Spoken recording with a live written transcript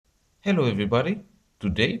Hello everybody!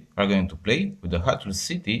 Today we are going to play with the Hot Wheels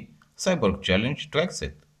City Cyborg Challenge track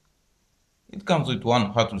set. It comes with one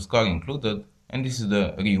Hot Wheels car included, and this is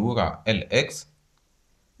the Riura LX.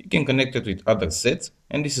 You can connect it with other sets,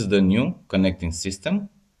 and this is the new connecting system.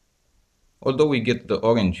 Although we get the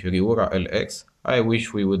orange Riura LX, I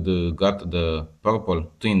wish we would got the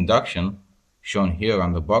purple twin induction shown here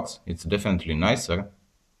on the box. It's definitely nicer.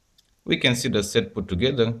 We can see the set put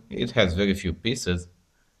together. It has very few pieces.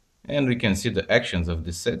 And we can see the actions of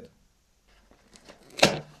this set.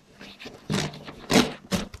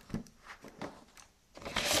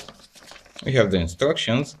 We have the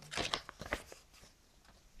instructions.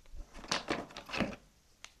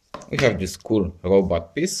 We have this cool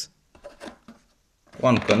robot piece,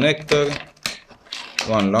 one connector,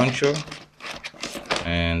 one launcher,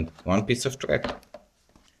 and one piece of track.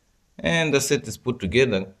 And the set is put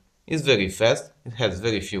together. It's very fast. It has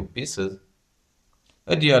very few pieces.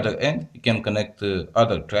 At the other end, you can connect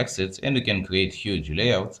other track sets and you can create huge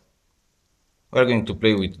layouts. We're going to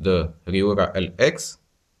play with the Riura LX,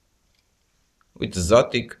 with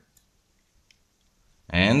Zotic,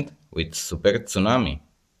 and with Super Tsunami.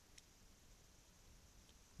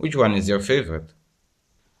 Which one is your favorite?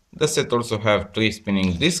 The set also have 3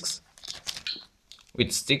 spinning discs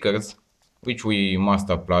with stickers, which we must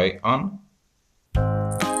apply on.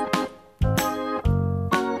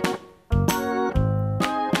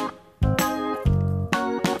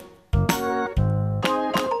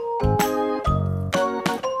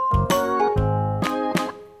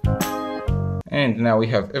 And now we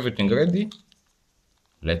have everything ready.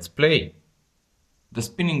 Let's play. The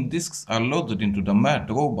spinning discs are loaded into the mad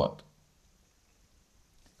robot.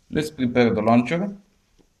 Let's prepare the launcher.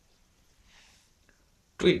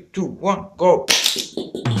 3, 2, 1, go!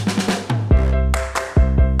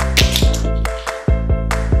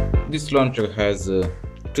 This launcher has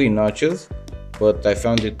 3 notches, but I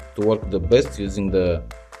found it to work the best using the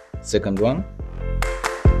second one.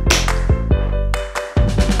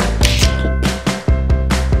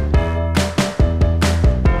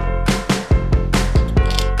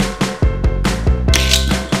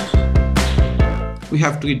 We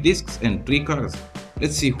have 3 discs and 3 cars.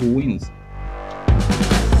 Let's see who wins.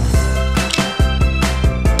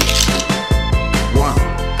 1,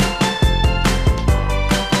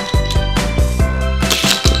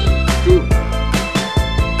 2,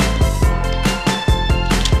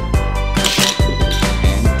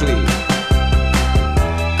 and 3.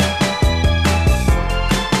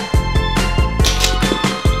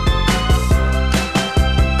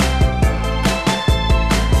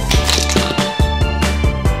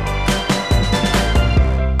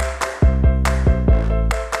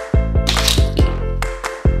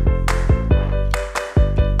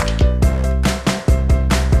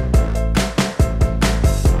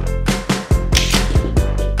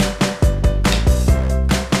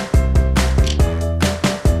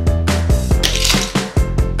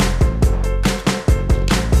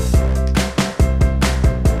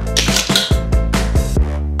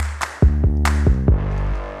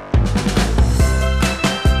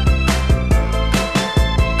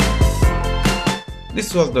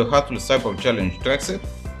 This was the Hot Wheels Cyborg Challenge track set,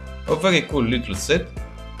 a very cool little set,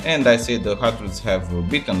 and I say the Hot Wheels have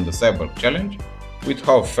beaten the Cyborg Challenge. With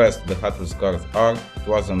how fast the Hot Wheels cars are, it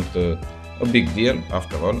wasn't a big deal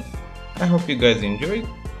after all. I hope you guys enjoyed,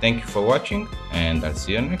 thank you for watching, and I'll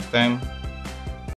see you next time.